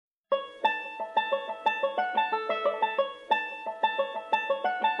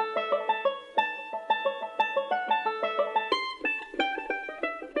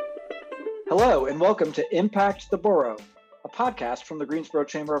Hello and welcome to Impact the Borough, a podcast from the Greensboro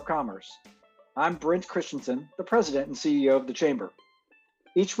Chamber of Commerce. I'm Brent Christensen, the President and CEO of the Chamber.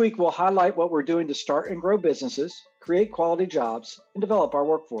 Each week we'll highlight what we're doing to start and grow businesses, create quality jobs, and develop our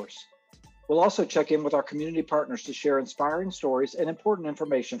workforce. We'll also check in with our community partners to share inspiring stories and important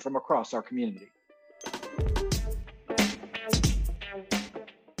information from across our community.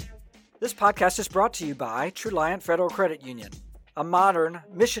 This podcast is brought to you by Truliant Federal Credit Union, a modern,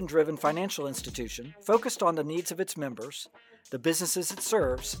 mission-driven financial institution focused on the needs of its members, the businesses it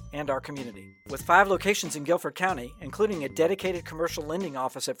serves, and our community. With 5 locations in Guilford County, including a dedicated commercial lending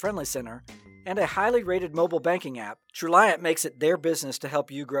office at Friendly Center and a highly rated mobile banking app, Truliant makes it their business to help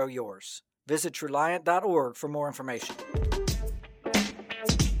you grow yours. Visit Truliant.org for more information.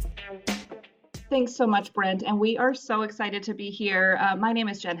 Thanks so much, Brent. And we are so excited to be here. My name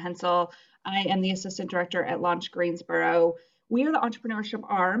is Jenn Hensel. I am the Assistant Director at Launch Greensboro. We are the entrepreneurship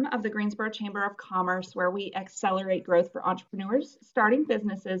arm of the Greensboro Chamber of Commerce, where we accelerate growth for entrepreneurs starting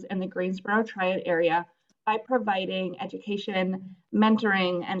businesses in the Greensboro Triad area by providing education,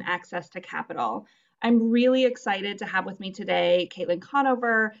 mentoring, and access to capital. I'm really excited to have with me today Kaitlin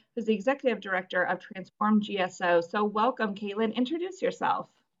Conover, who's the Executive Director of transformGSO. So welcome, Kaitlin. Introduce yourself.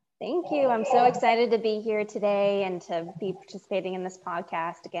 Thank you. I'm so excited to be here today and to be participating in this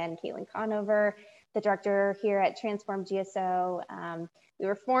podcast. Again, Kaitlin Conover, the director here at transformGSO. We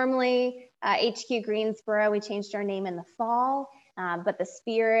were formerly HQ Greensboro. We changed our name in the fall, but the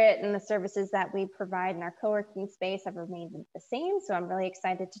spirit and the services that we provide in our co-working space have remained the same. So I'm really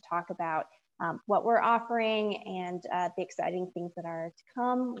excited to talk about what we're offering and the exciting things that are to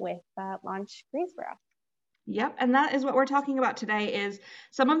come with Launch Greensboro. Yep, and that is what we're talking about today, is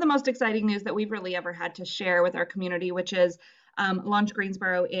some of the most exciting news that we've really ever had to share with our community, which is Launch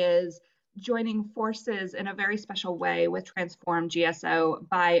Greensboro is joining forces in a very special way with transformGSO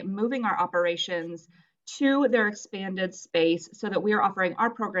by moving our operations to their expanded space so that we are offering our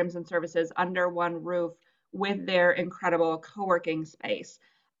programs and services under one roof with their incredible co-working space.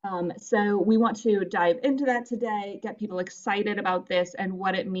 So we want to dive into that today, get people excited about this and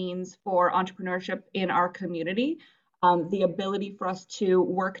what it means for entrepreneurship in our community, the ability for us to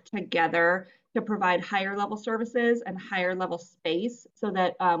work together to provide higher level services and higher level space so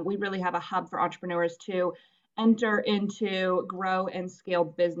that we really have a hub for entrepreneurs to enter into, grow, and scale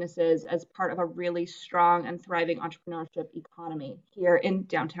businesses as part of a really strong and thriving entrepreneurship economy here in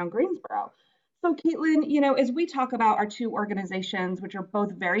downtown Greensboro. So Kaitlin, as we talk about our two organizations, which are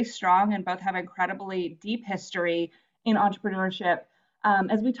both very strong and both have incredibly deep history in entrepreneurship,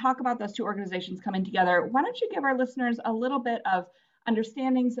 as we talk about those two organizations coming together, why don't you give our listeners a little bit of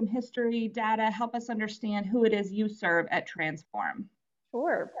understanding, some history, data, help us understand who it is you serve at Transform.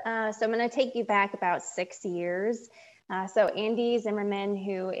 Sure. So I'm going to take you back about 6 years. So Andy Zimmerman,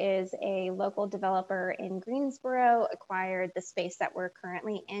 who is a local developer in Greensboro, acquired the space that we're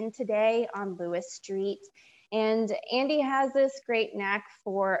currently in today on Lewis Street. And Andy has this great knack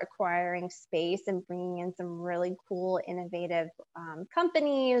for acquiring space and bringing in some really cool, innovative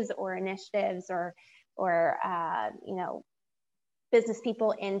companies or initiatives or business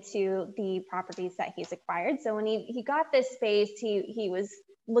people into the properties that he's acquired. So when he got this space, he was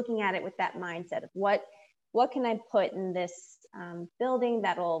looking at it with that mindset of what can I put in this building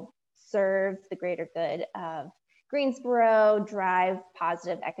that'll serve the greater good of Greensboro, drive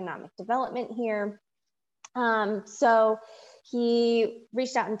positive economic development here. So he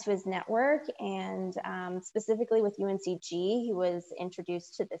reached out into his network and specifically with UNCG, he was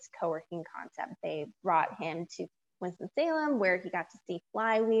introduced to this co-working concept. They brought him to Winston-Salem, where he got to see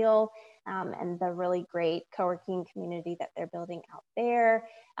Flywheel and the really great co-working community that they're building out there.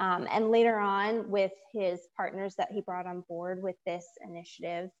 And later on, with his partners that he brought on board with this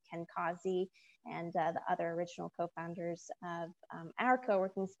initiative, Ken Causey and the other original co-founders of our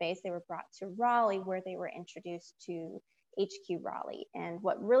co-working space, they were brought to Raleigh, where they were introduced to HQ Raleigh. And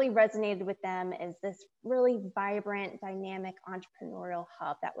what really resonated with them is this really vibrant, dynamic entrepreneurial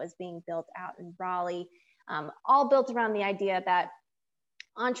hub that was being built out in Raleigh. All built around the idea that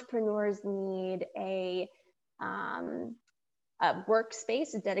entrepreneurs need a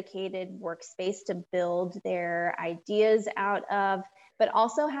workspace, a dedicated workspace to build their ideas out of, but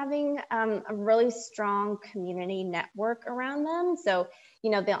also having a really strong community network around them. So, the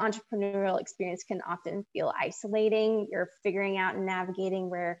entrepreneurial experience can often feel isolating. You're figuring out and navigating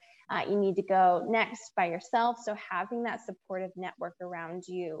where you need to go next by yourself. So having that supportive network around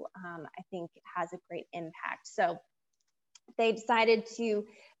you, I think has a great impact. So they decided to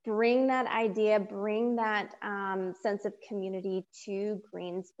bring that idea, bring that sense of community to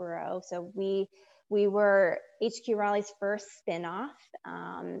Greensboro. So we We were HQ Raleigh's first spinoff,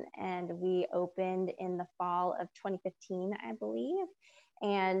 and we opened in the fall of 2015, I believe.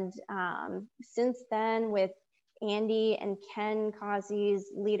 And since then, with Andy and Ken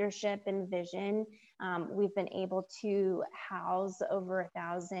Causey's leadership and vision, we've been able to house over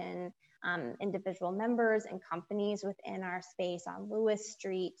 1,000 individual members and companies within our space on Lewis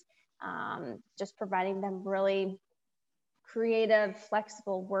Street, just providing them really creative,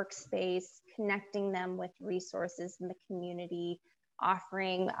 flexible workspace, connecting them with resources in the community,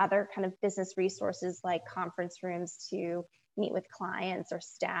 offering other kind of business resources like conference rooms to meet with clients or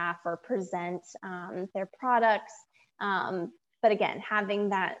staff or present their products. But again, having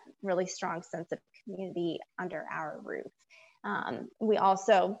that really strong sense of community under our roof. We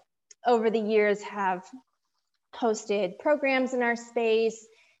also, over the years, have hosted programs in our space.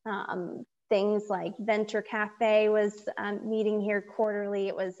 Things like Venture Cafe was meeting here quarterly.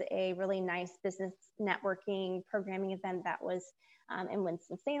 It was a really nice business networking programming event that was in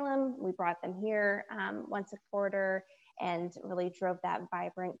Winston-Salem. We brought them here once a quarter and really drove that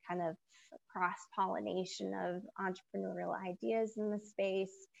vibrant kind of cross-pollination of entrepreneurial ideas in the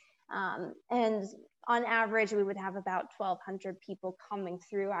space. And on average, we would have about 1,200 people coming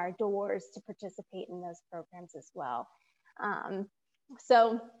through our doors to participate in those programs as well.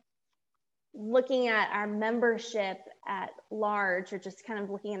 So looking at our membership at large, or just kind of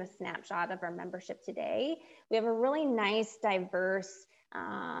looking at a snapshot of our membership today, we have a really nice, diverse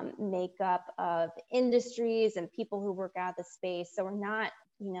makeup of industries and people who work out of the space. So we're not,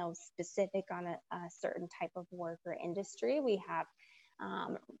 specific on a certain type of work or industry. We have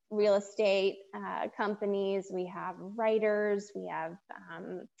real estate companies, we have writers, we have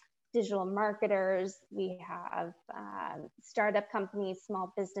digital marketers, we have startup companies,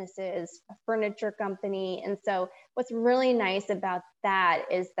 small businesses, a furniture company. And so what's really nice about that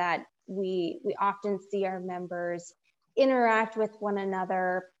is that we often see our members interact with one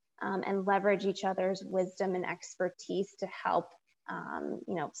another and leverage each other's wisdom and expertise to help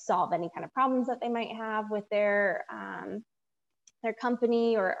solve any kind of problems that they might have with their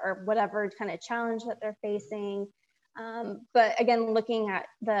company or whatever kind of challenge that they're facing. But again, looking at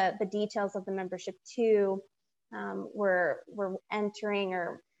the details of the membership too, we're entering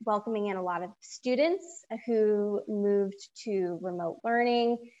or welcoming in a lot of students who moved to remote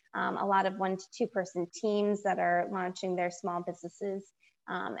learning, a lot of 1 to 2 person teams that are launching their small businesses.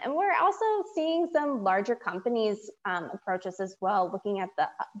 And we're also seeing some larger companies approach us as well, looking at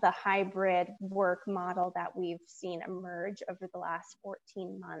the hybrid work model that we've seen emerge over the last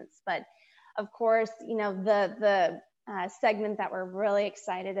 14 months. But of course, the segment that we're really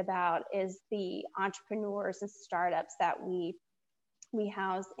excited about is the entrepreneurs and startups that we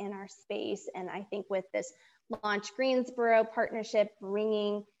house in our space. And I think with this Launch Greensboro partnership,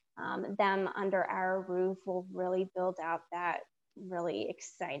 bringing them under our roof will really build out that really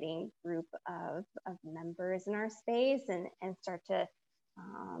exciting group of members in our space and start to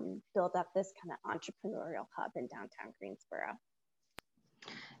build up this kind of entrepreneurial hub in downtown Greensboro.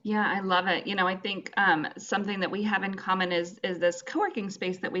 Yeah, I love it. I think something that we have in common is this co-working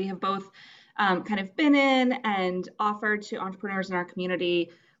space that we have both kind of been in and offered to entrepreneurs in our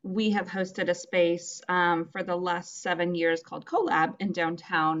community. We have hosted a space for the last 7 years called CoLab in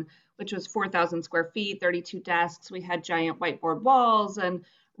downtown, which was 4,000 square feet, 32 desks. We had giant whiteboard walls and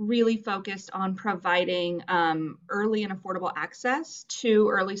really focused on providing early and affordable access to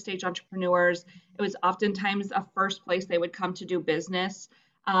early stage entrepreneurs. It was oftentimes a first place they would come to do business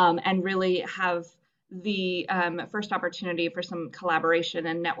and really have the first opportunity for some collaboration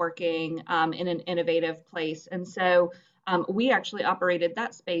and networking in an innovative place. And so we actually operated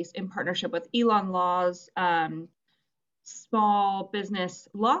that space in partnership with Elon Law's small business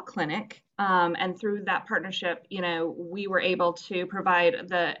law clinic. And through that partnership, we were able to provide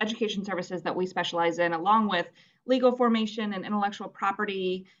the education services that we specialize in, along with legal formation and intellectual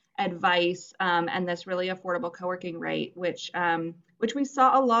property advice, and this really affordable co-working rate, which we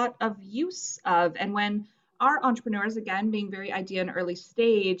saw a lot of use of. And when our entrepreneurs, again, being very idea and early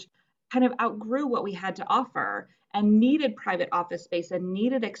stage, kind of outgrew what we had to offer and needed private office space and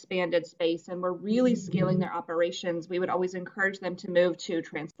needed expanded space and were really scaling their operations, we would always encourage them to move to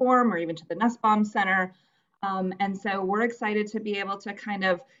Transform or even to the Nussbaum Center. And so we're excited to be able to kind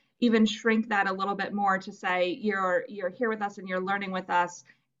of even shrink that a little bit more to say, you're here with us and you're learning with us.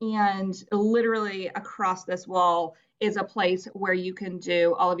 And literally across this wall is a place where you can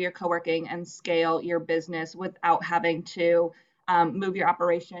do all of your co-working and scale your business without having to move your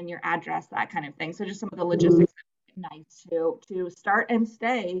operation, your address, that kind of thing. So just some of the logistics nice to start and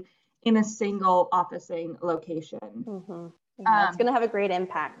stay in a single officing location. Mm-hmm. Yeah, it's going to have a great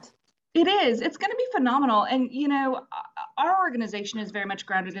impact. It is. It's going to be phenomenal. And, our organization is very much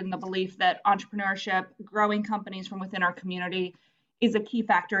grounded in the belief that entrepreneurship, growing companies from within our community, is a key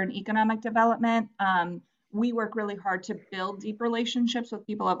factor in economic development. We work really hard to build deep relationships with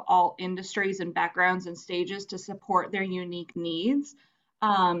people of all industries and backgrounds and stages to support their unique needs.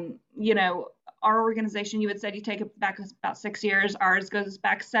 Our organization, you had said you take it back about 6 years. Ours goes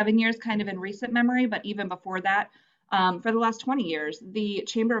back 7 years, kind of in recent memory, but even before that, for the last 20 years, the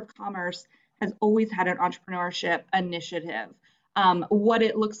Chamber of Commerce has always had an entrepreneurship initiative. What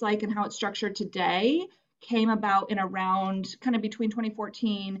it looks like and how it's structured today came about in around kind of between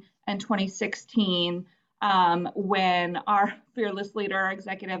 2014 and 2016, when our fearless leader, our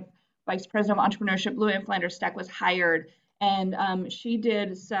executive vice president of entrepreneurship, Luann Flanders Steck, was hired. And she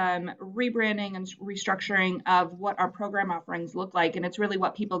did some rebranding and restructuring of what our program offerings look like. And it's really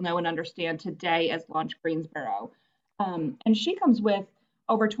what people know and understand today as Launch Greensboro. And she comes with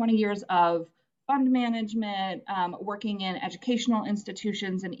over 20 years of fund management, working in educational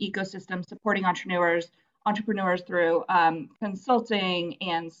institutions and ecosystems, supporting entrepreneurs through consulting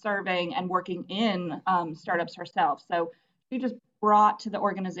and serving and working in startups herself. So she just brought to the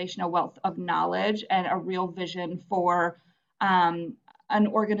organization a wealth of knowledge and a real vision for an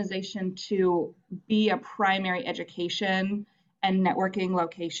organization to be a primary education and networking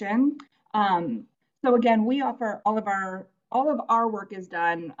location. So again, we offer all of our work is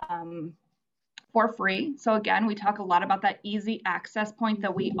done for free. So again, we talk a lot about that easy access point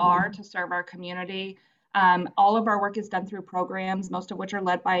that we are to serve our community. All of our work is done through programs, most of which are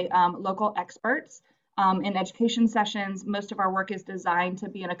led by local experts. In education sessions, most of our work is designed to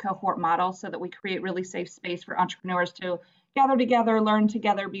be in a cohort model so that we create really safe space for entrepreneurs to gather together, learn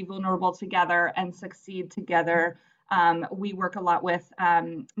together, be vulnerable together, and succeed together. We work a lot with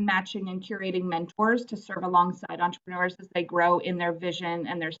matching and curating mentors to serve alongside entrepreneurs as they grow in their vision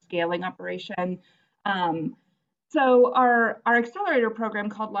and their scaling operation. So our accelerator program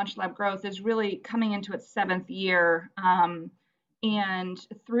called Launch Lab Growth is really coming into its 7th year. And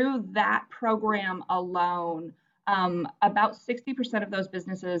through that program alone, about 60% of those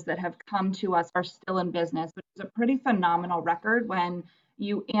businesses that have come to us are still in business, which is a pretty phenomenal record when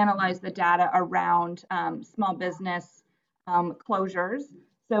you analyze the data around small business closures.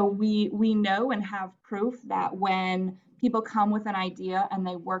 So we know and have proof that when people come with an idea and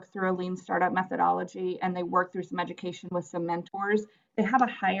they work through a lean startup methodology and they work through some education with some mentors, they have a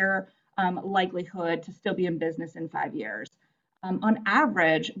higher likelihood to still be in business in 5 years. On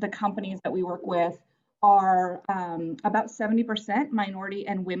average, the companies that we work with are about 70% minority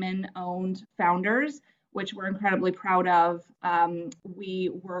and women-owned founders, which we're incredibly proud of. We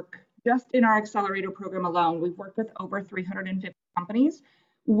work just in our accelerator program alone. We've worked with over 350 companies,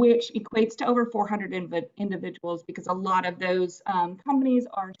 which equates to over 400 individuals, because a lot of those companies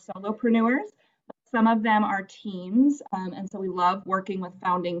are solopreneurs. Some of them are teams, and so we love working with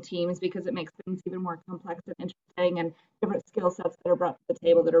founding teams because it makes things even more complex and interesting, and different skill sets that are brought to the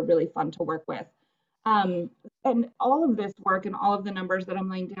table that are really fun to work with. And all of this work and all of the numbers that I'm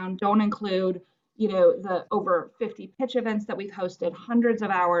laying down don't include, the over 50 pitch events that we've hosted, hundreds of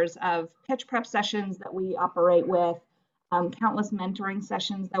hours of pitch prep sessions that we operate with, countless mentoring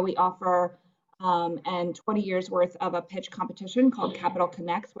sessions that we offer, and 20 years worth of a pitch competition called Capital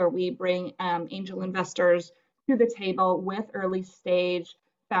Connects, where we bring angel investors to the table with early stage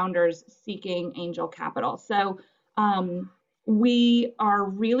founders seeking angel capital. So we are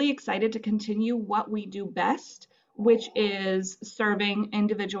really excited to continue what we do best, which is serving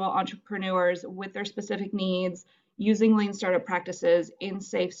individual entrepreneurs with their specific needs, using lean startup practices in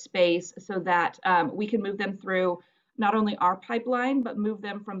safe space so that we can move them through not only our pipeline, but move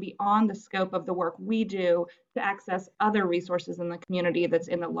them from beyond the scope of the work we do to access other resources in the community that's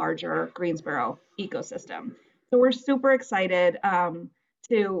in the larger Greensboro ecosystem. So we're super excited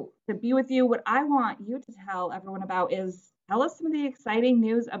to be with you. What I want you to tell everyone about is, tell us some of the exciting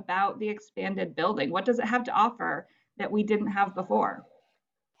news about the expanded building. What does it have to offer that we didn't have before?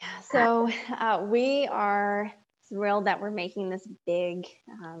 Yeah, so we are thrilled that we're making this big,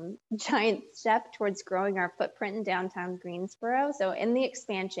 giant step towards growing our footprint in downtown Greensboro. So in the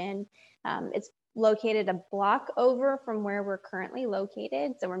expansion, it's located a block over from where we're currently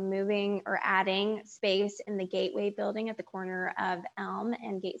located. So we're moving or adding space in the Gateway building at the corner of Elm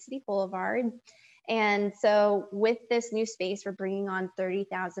and Gate City Boulevard. And so with this new space, we're bringing on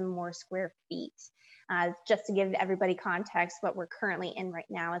 30,000 more square feet. Just to give everybody context, what we're currently in right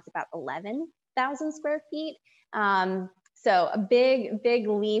now is about 11,000 square feet. So a big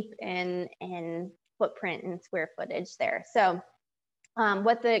leap in footprint and square footage there. So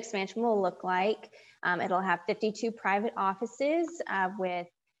what the expansion will look like, it'll have 52 private offices with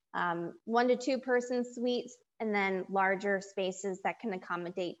 1 to 2 person suites, and then larger spaces that can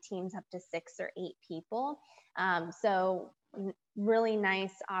accommodate teams up to 6 or 8 people. So really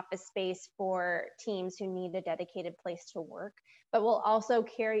nice office space for teams who need a dedicated place to work, but we'll also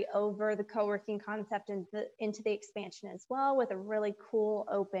carry over the co-working concept into the expansion as well, with a really cool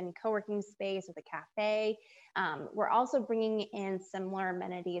open co-working space with a cafe. We're also bringing in similar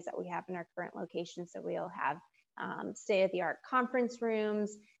amenities that we have in our current location. So we'll have state-of-the-art conference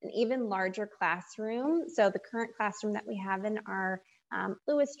rooms, and even larger classrooms. So the current classroom that we have in our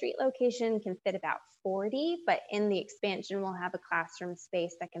Lewis Street location can fit about 40, but in the expansion, we'll have a classroom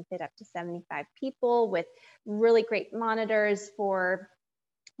space that can fit up to 75 people, with really great monitors for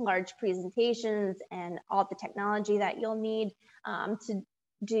large presentations and all the technology that you'll need to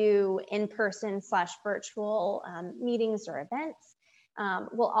do in-person/virtual meetings or events.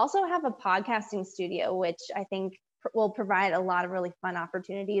 We'll also have a podcasting studio, which I think will provide a lot of really fun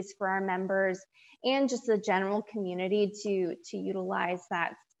opportunities for our members and just the general community to utilize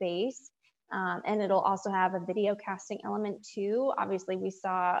that space. And it'll also have a video casting element too. Obviously, we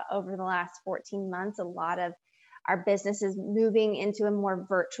saw over the last 14 months, a lot of our businesses moving into a more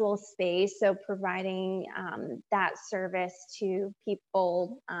virtual space. So providing that service to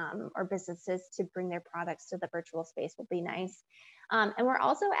people or businesses to bring their products to the virtual space will be nice. And we're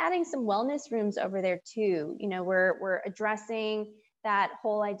also adding some wellness rooms over there too. You know, we're addressing that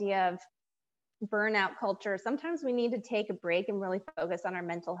whole idea of burnout culture. Sometimes we need to take a break and really focus on our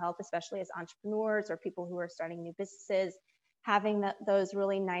mental health, especially as entrepreneurs or people who are starting new businesses. Having those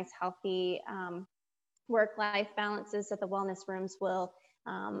really nice, healthy work-life balances at the wellness rooms will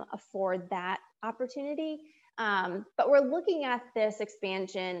afford that opportunity. But we're looking at this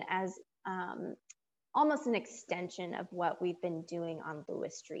expansion as almost an extension of what we've been doing on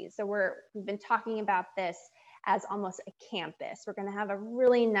Lewis Street. So we've been talking about this as almost a campus. We're going to have a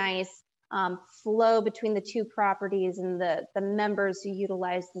really nice flow between the two properties and the members who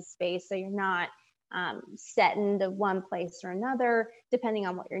utilize the space. So you're not set into one place or another, depending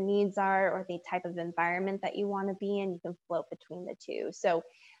on what your needs are or the type of environment that you want to be in. You can float between the two. So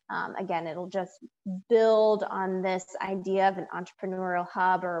again, it'll just build on this idea of an entrepreneurial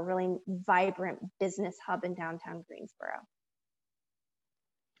hub or a really vibrant business hub in downtown Greensboro.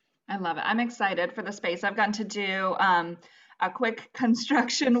 I love it. I'm excited for the space. I've gotten to do a quick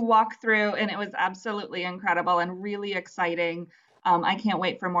construction walkthrough, and it was absolutely incredible and really exciting. I can't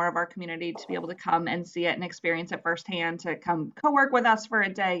wait for more of our community to be able to come and see it and experience it firsthand, to come co-work with us for a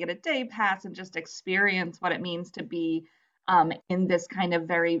day, get a day pass, and just experience what it means to be in this kind of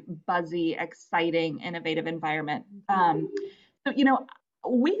very buzzy, exciting, innovative environment. So, you know,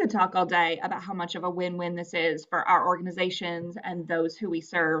 we could talk all day about how much of a win-win this is for our organizations and those who we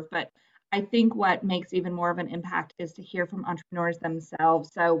serve, but I think what makes even more of an impact is to hear from entrepreneurs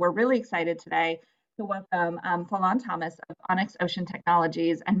themselves. So we're really excited today to welcome FaLon Thomas of Onyx Ocean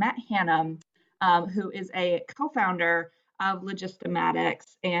Technologies and Matt Hannan, who is a co-founder of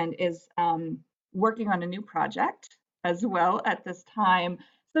Logistomatics and is working on a new project as well at this time.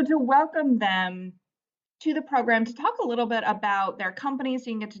 So to welcome them to the program, to talk a little bit about their companies,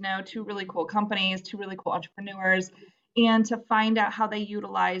 so you can get to know two really cool companies, two really cool entrepreneurs, and to find out how they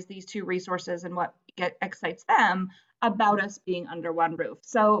utilize these two resources and what excites them about us being under one roof.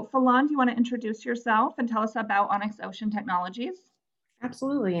 So FaLon, do you want to introduce yourself and tell us about Onyx Ocean Technologies?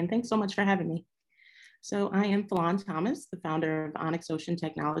 Absolutely, and thanks so much for having me. So I am FaLon Thomas, the founder of Onyx Ocean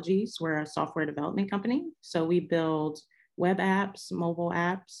Technologies. We're a software development company. So we build web apps, mobile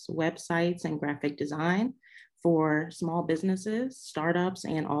apps, websites, and graphic design for small businesses, startups,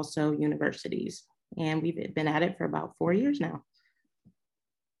 and also universities. And we've been at it for about 4 years now.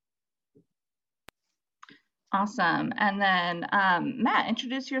 Awesome. And then Matt,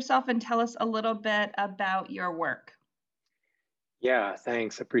 introduce yourself and tell us a little bit about your work. Yeah,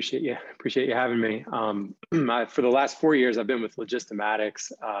 thanks. Appreciate you having me. For the last 4 years, I've been with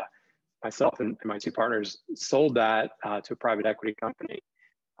Logistomatics. Myself and my two partners sold that to a private equity company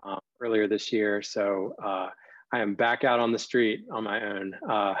earlier this year. So I am back out on the street on my own,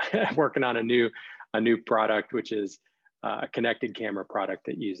 working on a new product, which is a connected camera product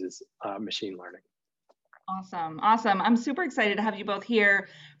that uses machine learning. Awesome. I'm super excited to have you both here.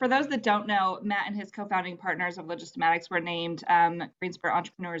 For those that don't know, Matt and his co-founding partners of Logistomatics were named Greensboro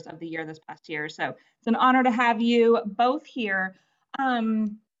Entrepreneurs of the Year this past year. So it's an honor to have you both here.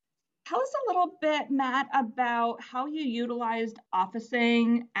 Tell us a little bit, Matt, about how you utilized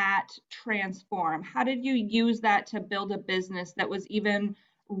officing at Transform. How did you use that to build a business that was even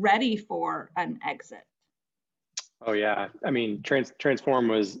ready for an exit? Oh yeah, I mean,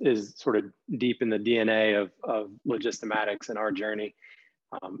 Transform is sort of deep in the DNA of Logistomatics and our journey.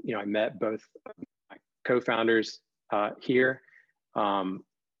 I met both my co-founders here,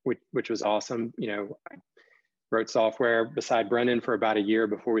 which was awesome. I wrote software beside Brennan for about a year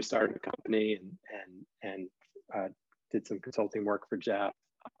before we started the company, and did some consulting work for Jeff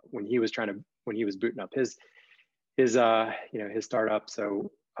when he was booting up his startup.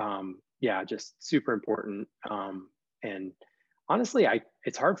 So just super important. And honestly,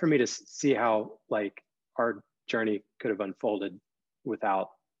 it's hard for me to see how like our journey could have unfolded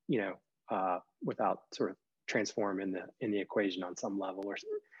without sort of transform in the equation on some level or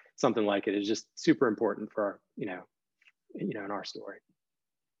something like it. Is just super important for our, in our story.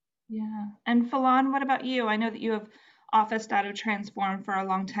 Yeah. And FaLon, what about you? I know that you have officed out of Transform for a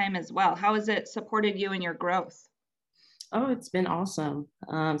long time as well. How has it supported you in your growth? Oh, it's been awesome.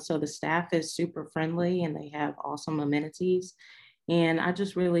 So the staff is super friendly and they have awesome amenities. And I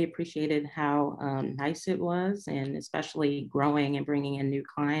just really appreciated how nice it was, and especially growing and bringing in new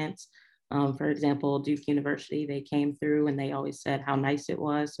clients. For example, Duke University, they came through and they always said how nice it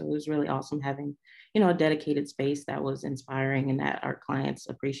was. So it was really awesome having, a dedicated space that was inspiring and that our clients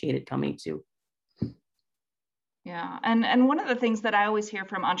appreciated coming to. Yeah, and one of the things that I always hear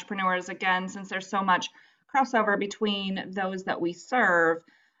from entrepreneurs, again, since there's so much crossover between those that we serve,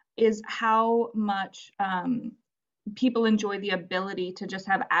 is how much people enjoy the ability to just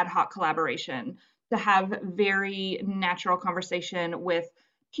have ad hoc collaboration, to have very natural conversation with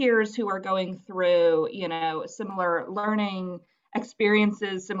peers who are going through, similar learning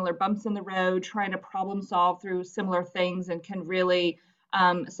experiences, similar bumps in the road, trying to problem solve through similar things, and can really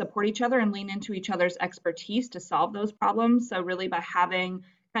support each other and lean into each other's expertise to solve those problems. So really by having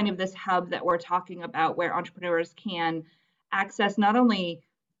kind of this hub that we're talking about where entrepreneurs can access not only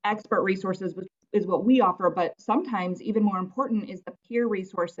expert resources, which is what we offer, but sometimes even more important is the peer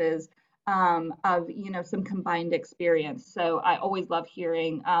resources of some combined experience. So I always love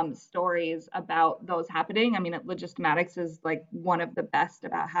hearing stories about those happening. I mean, Logistomatics is like one of the best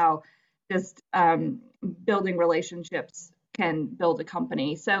about how just building relationships can build a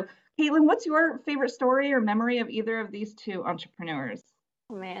company. So Kaitlin, what's your favorite story or memory of either of these two entrepreneurs?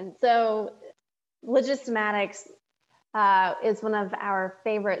 Oh, man, so Logistomatics is one of our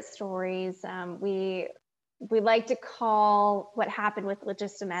favorite stories. We like to call what happened with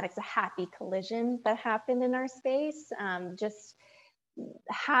Logistomatics a happy collision that happened in our space. Just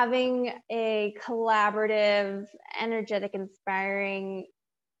having a collaborative, energetic, inspiring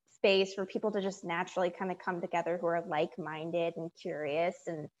space for people to just naturally kind of come together who are like-minded and curious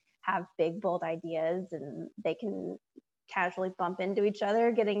and have big, bold ideas, and they can casually bump into each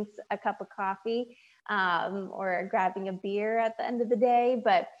other, getting a cup of coffee or grabbing a beer at the end of the day.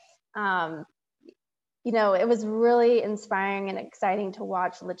 But it was really inspiring and exciting to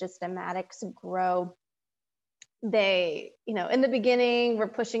watch Logistomatics grow. They, in the beginning, were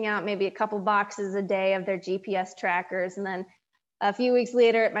pushing out maybe a couple boxes a day of their GPS trackers. And then a few weeks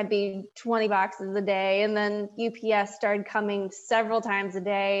later, it might be 20 boxes a day. And then UPS started coming several times a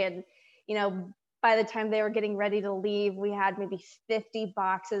day. And, by the time they were getting ready to leave, we had maybe 50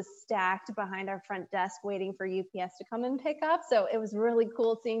 boxes stacked behind our front desk waiting for UPS to come and pick up. So it was really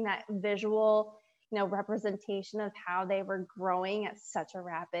cool seeing that visual representation of how they were growing at such a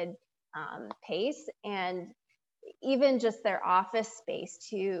rapid pace. And even just their office space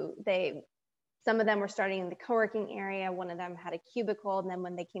too. Some of them were starting in the co-working area. One of them had a cubicle. And then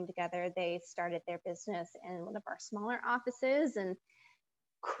when they came together, they started their business in one of our smaller offices and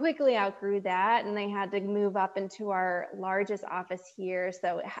quickly outgrew that. And they had to move up into our largest office here.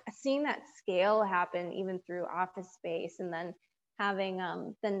 So seeing that scale happen even through office space, and then having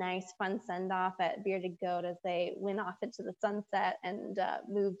the nice fun send off at Bearded Goat as they went off into the sunset and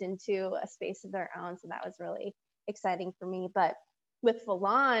moved into a space of their own. So that was really exciting for me. But with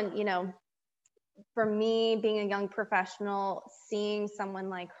FaLon, for me, being a young professional, seeing someone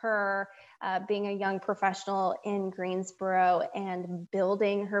like her, being a young professional in Greensboro and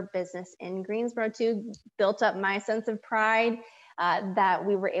building her business in Greensboro too, built up my sense of pride that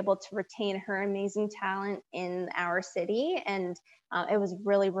we were able to retain her amazing talent in our city. And it was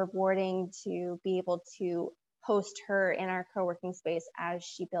really rewarding to be able to host her in our co-working space as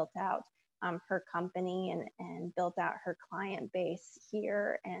she built out her company and built out her client base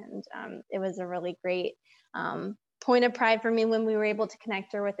here. And it was a really great point of pride for me when we were able to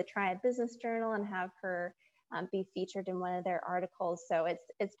connect her with the Triad Business Journal and have her be featured in one of their articles. So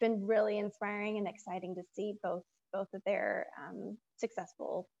it's been really inspiring and exciting to see both of their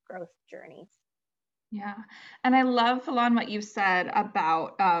successful growth journeys. Yeah, and I love, FaLon, what you said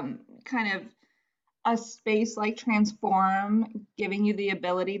about kind of a space like Transform giving you the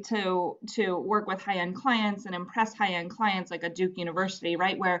ability to work with high-end clients and impress high-end clients like a Duke University,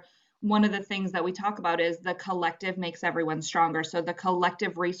 right? Where one of the things that we talk about is the collective makes everyone stronger. So the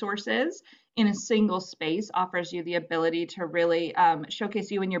collective resources in a single space offers you the ability to really showcase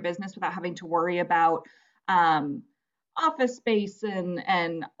you and your business without having to worry about office space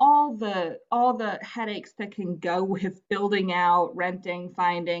and all the headaches that can go with building out, renting,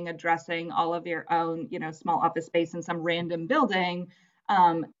 finding, addressing all of your own, small office space in some random building,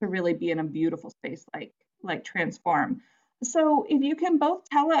 to really be in a beautiful space like Transform. So if you can both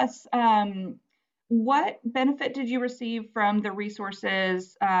tell us, what benefit did you receive from the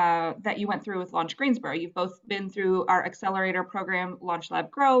resources that you went through with Launch Greensboro? You've both been through our accelerator program, Launch Lab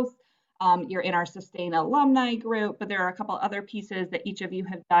Growth. You're in our Sustain alumni group, but there are a couple other pieces that each of you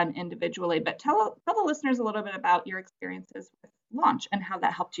have done individually. But tell the listeners a little bit about your experiences with Launch and how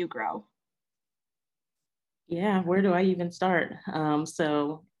that helped you grow. Yeah, where do I even start?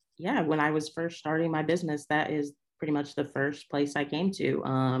 When I was first starting my business, that is pretty much the first place I came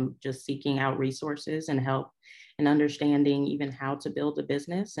to, just seeking out resources and help and understanding even how to build a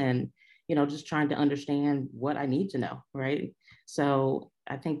business and, just trying to understand what I need to know, right? So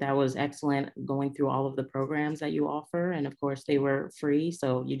I think that was excellent going through all of the programs that you offer. And of course, they were free.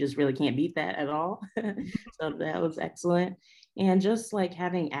 So you just really can't beat that at all. So that was excellent. And just like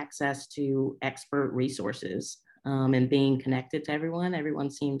having access to expert resources and being connected to everyone. Everyone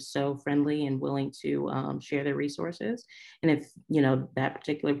seems so friendly and willing to share their resources. And if, that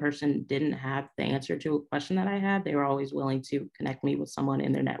particular person didn't have the answer to a question that I had, they were always willing to connect me with someone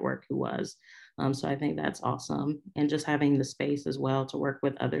in their network who was. So I think that's awesome. And just having the space as well to work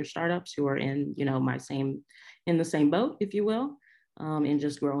with other startups who are in, in the same boat, if you will, and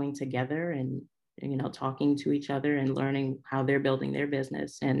just growing together and talking to each other and learning how they're building their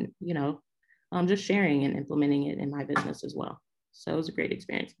business and, just sharing and implementing it in my business as well. So it was a great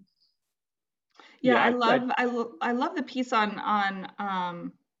experience. Yeah, I love the piece on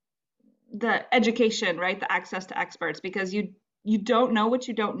the education, right? The access to experts, because you don't know what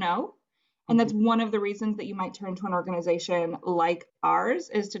you don't know. And that's one of the reasons that you might turn to an organization like ours,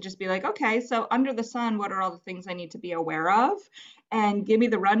 is to just be like, okay, so under the sun, what are all the things I need to be aware of? And give me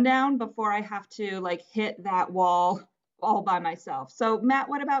the rundown before I have to hit that wall all by myself. So Matt,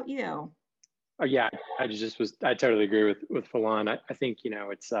 what about you? Oh yeah, I totally agree with FaLon. I think,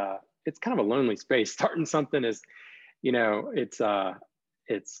 it's kind of a lonely space. Starting something is, it's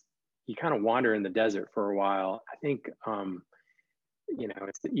you kind of wander in the desert for a while. I think,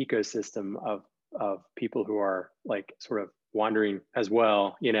 it's the ecosystem of people who are sort of wandering as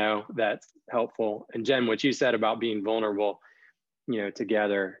well, that's helpful. And Jen, what you said about being vulnerable,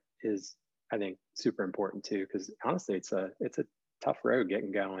 together is, I think, super important too, because honestly, it's a tough road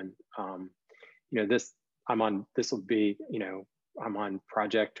getting going. This will be, I'm on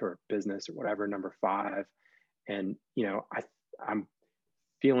project or business or whatever, number 5. And, I'm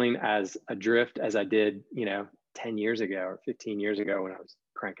feeling as adrift as I did, 10 years ago or 15 years ago when I was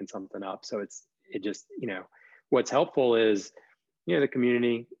cranking something up. So it just, what's helpful is, the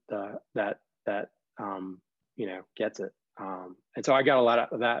community that gets it. And so I got a lot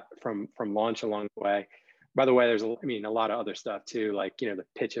of that from Launch along the way. By the way, there's a lot of other stuff too, the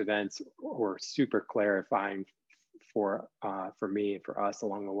pitch events were super clarifying for me and for us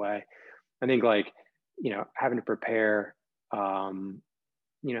along the way. I think having to prepare, having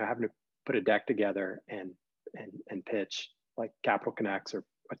to put a deck together and pitch like Capital Connects or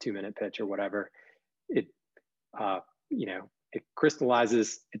a 2-minute pitch or whatever, it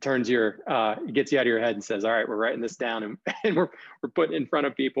crystallizes, it turns it gets you out of your head and says, all right, we're writing this down and we're putting it in front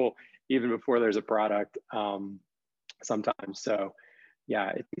of people even before there's a product sometimes. So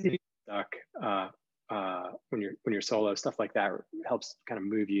yeah, it's easy to get stuck when you're solo. Stuff like that helps kind of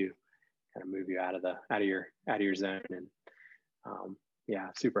move you out of your zone, and yeah,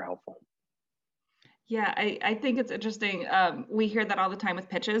 super helpful. Yeah, I think it's interesting. We hear that all the time with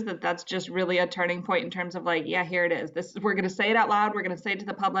pitches, that's just really a turning point in terms of yeah, here it is. We're going to say it out loud. We're going to say it to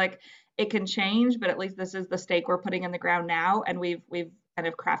the public. It can change, but at least this is the stake we're putting in the ground now. And we've kind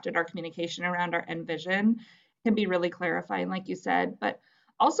of crafted our communication around our end vision. It can be really clarifying, like you said. But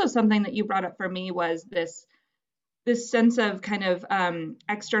also something that you brought up for me was this sense of kind of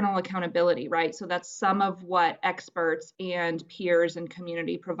external accountability, right? So that's some of what experts and peers and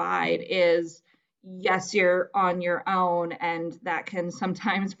community provide is, yes, you're on your own, and that can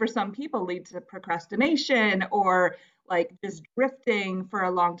sometimes for some people lead to procrastination or just drifting for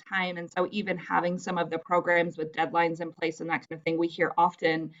a long time. And so even having some of the programs with deadlines in place and that kind of thing we hear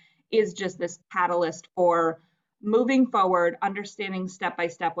often is just this catalyst for moving forward, understanding step by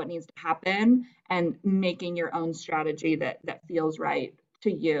step what needs to happen, and making your own strategy that feels right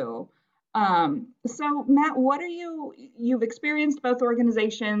to you. So Matt, you've experienced both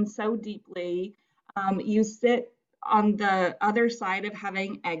organizations so deeply. You sit on the other side of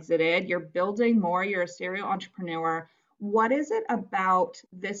having exited, you're building more, you're a serial entrepreneur. What is it about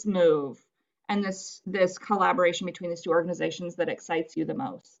this move and this collaboration between these two organizations that excites you the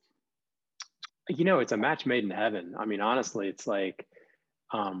most? It's a match made in heaven. I mean, honestly, it's like,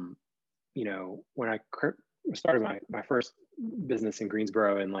 when I started my first business in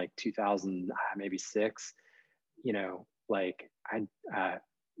Greensboro in like 2000, maybe six, like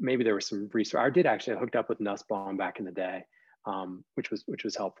maybe there was some research. I did actually hooked up with Nussbaum back in the day, which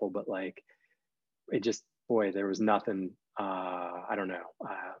was helpful, but like, it just, boy, there was nothing, I don't know.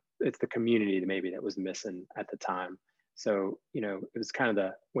 It's the community maybe that was missing at the time. So, it was kind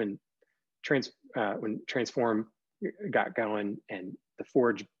of when Transform got going and the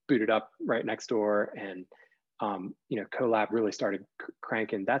Forge booted up right next door, and Collab really started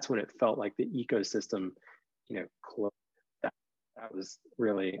cranking. That's when it felt like the ecosystem, closed. That was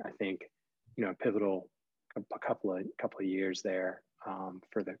really, I think, pivotal a couple of years there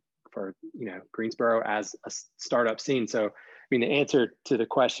for Greensboro as a startup scene. So, I mean, the answer to the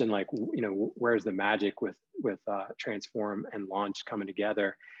question, like, where's the magic with Transform and Launch coming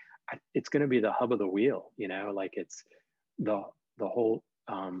together? It's going to be the hub of the wheel, like it's the whole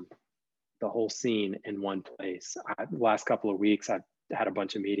scene in one place. The last couple of weeks, I've had a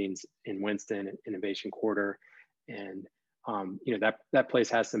bunch of meetings in Winston, Innovation Quarter, and that place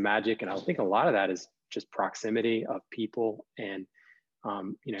has some magic, and I think a lot of that is just proximity of people, and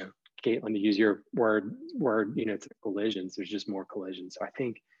Kaitlin, to use your word, to collisions. There's just more collisions. So I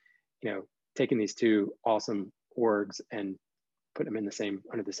think taking these two awesome orgs and putting them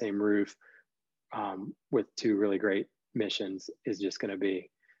under the same roof with two really great missions is just going to be,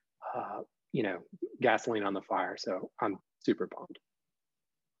 gasoline on the fire. So I'm super pumped.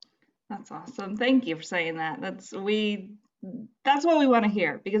 That's awesome. Thank you for saying that. That's what we want to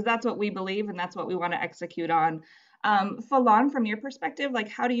hear, because that's what we believe and that's what we want to execute on. FaLon, from your perspective, like,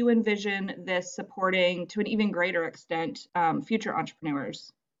 how do you envision this supporting, to an even greater extent, future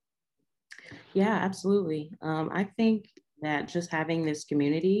entrepreneurs? Yeah, absolutely. I think that just having this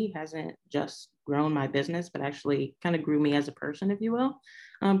community hasn't just grown my business, but actually kind of grew me as a person, if you will,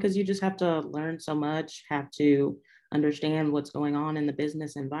 because you just have to learn so much, have to understand what's going on in the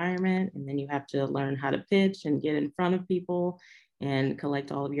business environment, and then you have to learn how to pitch and get in front of people and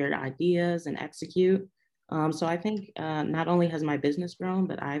collect all of your ideas and execute. So I think not only has my business grown,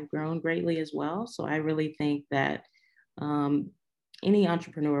 but I've grown greatly as well. So I really think that any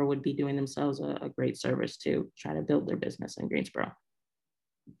entrepreneur would be doing themselves a great service to try to build their business in Greensboro.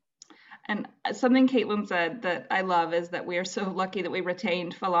 And something Kaitlin said that I love is that we are so lucky that we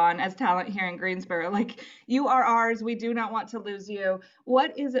retained FaLon as talent here in Greensboro. Like, you are ours. We do not want to lose you.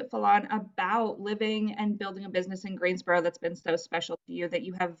 What is it, FaLon, about living and building a business in Greensboro that's been so special to you that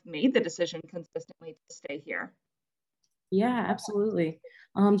you have made the decision consistently to stay here? Yeah, absolutely.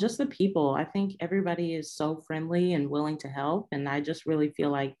 Just the people. I think everybody is so friendly and willing to help. And I just really feel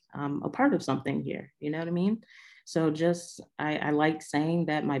like I'm a part of something here. You know what I mean? So I like saying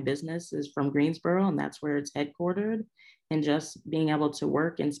that my business is from Greensboro and that's where it's headquartered. And just being able to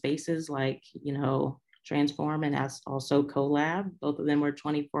work in spaces like, Transform and also Collab. Both of them were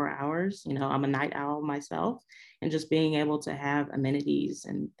 24 hours. I'm a night owl myself. And just being able to have amenities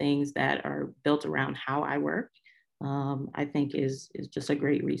and things that are built around how I work, I think is just a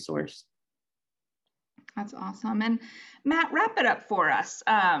great resource. That's awesome. And Matt, wrap it up for us.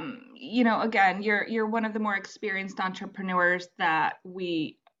 Again, you're one of the more experienced entrepreneurs that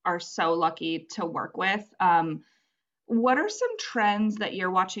we are so lucky to work with. What are some trends that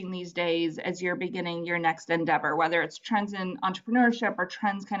you're watching these days as you're beginning your next endeavor, whether it's trends in entrepreneurship or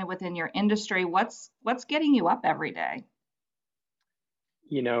trends kind of within your industry? What's getting you up every day?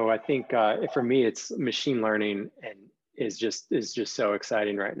 I think for me, it's machine learning, and is just so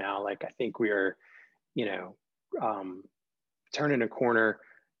exciting right now. Like, I think we are, turning a corner.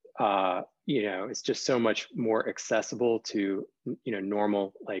 It's just so much more accessible to,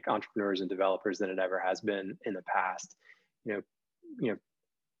 normal like entrepreneurs and developers than it ever has been in the past. In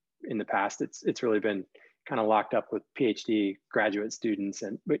the past, it's really been kind of locked up with PhD graduate students,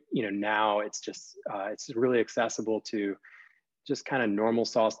 but now it's just it's really accessible to just kind of normal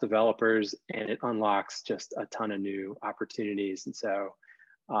sauce developers, and it unlocks just a ton of new opportunities. And so,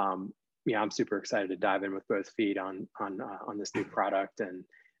 I'm super excited to dive in with both feet on this new product. And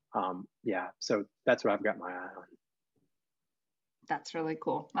so that's what I've got my eye on. That's really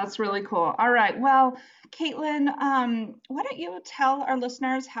cool. That's really cool. All right. Well, Kaitlin, why don't you tell our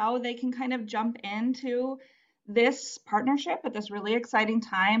listeners how they can kind of jump into this partnership at this really exciting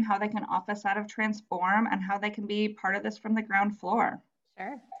time, how they can office out of Transform, and how they can be part of this from the ground floor?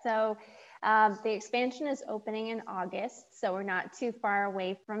 Sure. So the expansion is opening in August, so we're not too far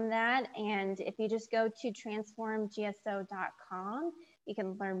away from that. And if you just go to transformGSO.com, you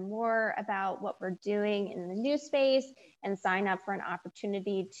can learn more about what we're doing in the new space and sign up for an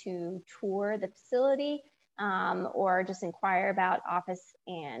opportunity to tour the facility, or just inquire about office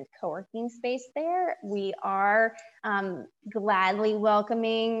and co-working space there. We are gladly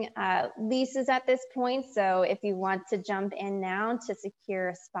welcoming leases at this point. So if you want to jump in now to secure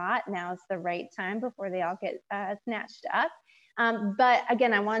a spot, now is the right time before they all get snatched up. But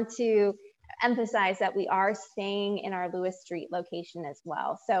again, I want to emphasize that we are staying in our Lewis Street location as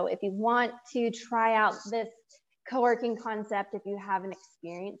well. So if you want to try out this co-working concept, if you haven't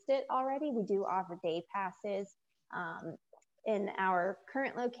experienced it already, we do offer day passes in our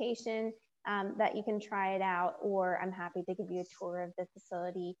current location that you can try it out, or I'm happy to give you a tour of the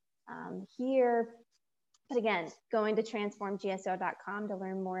facility here. But again, going to transformGSO.com to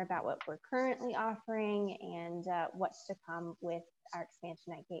learn more about what we're currently offering and what's to come with our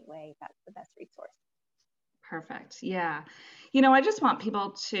expansion at Gateway. That's the best resource. Perfect. Yeah. You know, I just want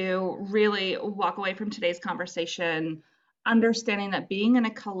people to really walk away from today's conversation understanding that being in a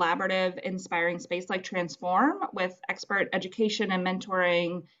collaborative, inspiring space like Transform, with expert education and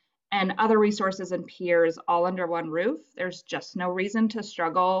mentoring and other resources and peers all under one roof, there's just no reason to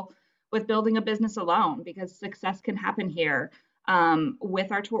struggle with building a business alone, because success can happen here.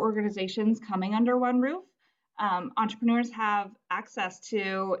 With our two organizations coming under one roof, entrepreneurs have access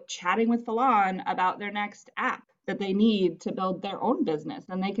to chatting with FaLon about their next app that they need to build their own business.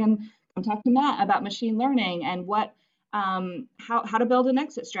 And they can come talk to Matt about machine learning and what how to build an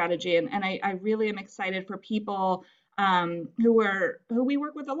exit strategy. And I really am excited for people who we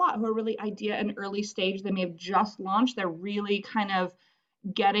work with a lot, who are really idea and early stage. They may have just launched. They're really kind of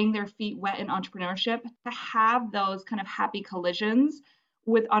getting their feet wet in entrepreneurship, to have those kind of happy collisions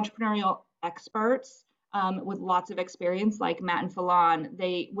with entrepreneurial experts with lots of experience like Matt and FaLon.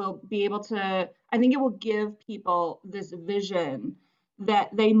 They will be able to, I think it will give people this vision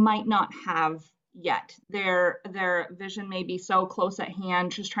that they might not have yet. Their vision may be so close at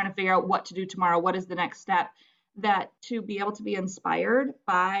hand, just trying to figure out what to do tomorrow, what is the next step, that to be able to be inspired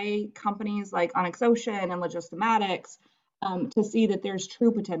by companies like Onyx Ocean and Logistomatics, to see that there's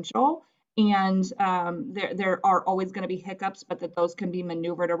true potential, and there are always going to be hiccups, but that those can be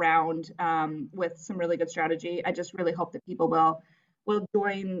maneuvered around with some really good strategy. I just really hope that people will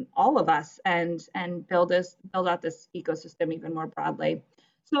join all of us and build out this ecosystem even more broadly.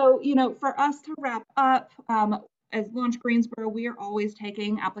 So, you know, for us to wrap up, as Launch Greensboro, we are always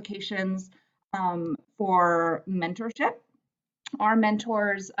taking applications for mentorship. Our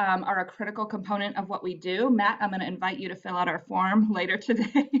mentors are a critical component of what we do. Matt, I'm going to invite you to fill out our form later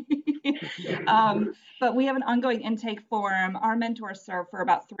today. But we have an ongoing intake form. Our mentors serve for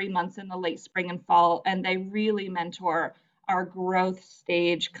about 3 months in the late spring and fall, and they really mentor our growth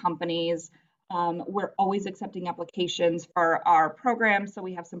stage companies. We're always accepting applications for our programs. So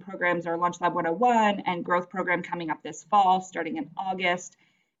we have some programs, our Launch Lab 101 and growth program coming up this fall, starting in August.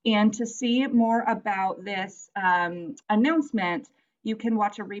 And to see more about this announcement, you can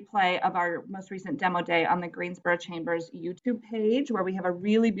watch a replay of our most recent demo day on the Greensboro Chamber's YouTube page, where we have a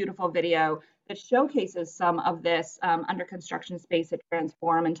really beautiful video that showcases some of this under construction space at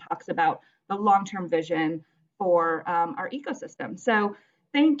Transform and talks about the long-term vision for our ecosystem. So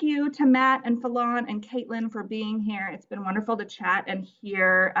thank you to Matt and FaLon and Kaitlin for being here. It's been wonderful to chat and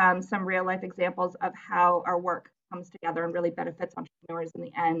hear some real life examples of how our work comes together and really benefits entrepreneurs in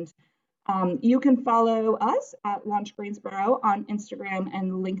the end. You can follow us at Launch Greensboro on Instagram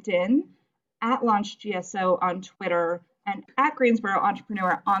and LinkedIn, at LaunchGSO on Twitter, and at Greensboro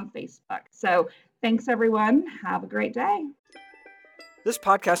Entrepreneur on Facebook. So thanks, everyone. Have a great day. This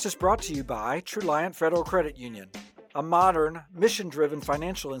podcast is brought to you by Truliant Federal Credit Union, a modern, mission-driven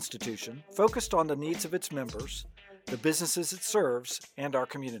financial institution focused on the needs of its members, the businesses it serves, and our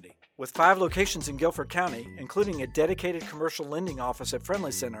community. With 5 locations in Guilford County, including a dedicated commercial lending office at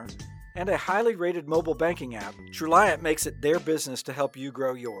Friendly Center and a highly rated mobile banking app, Truliant makes it their business to help you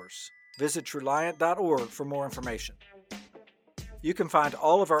grow yours. Visit Truliant.org for more information. You can find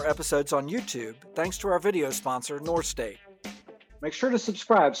all of our episodes on YouTube thanks to our video sponsor, North State. Make sure to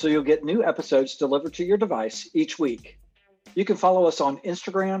subscribe so you'll get new episodes delivered to your device each week. You can follow us on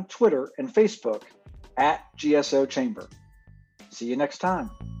Instagram, Twitter, and Facebook at GSO Chamber. See you next time.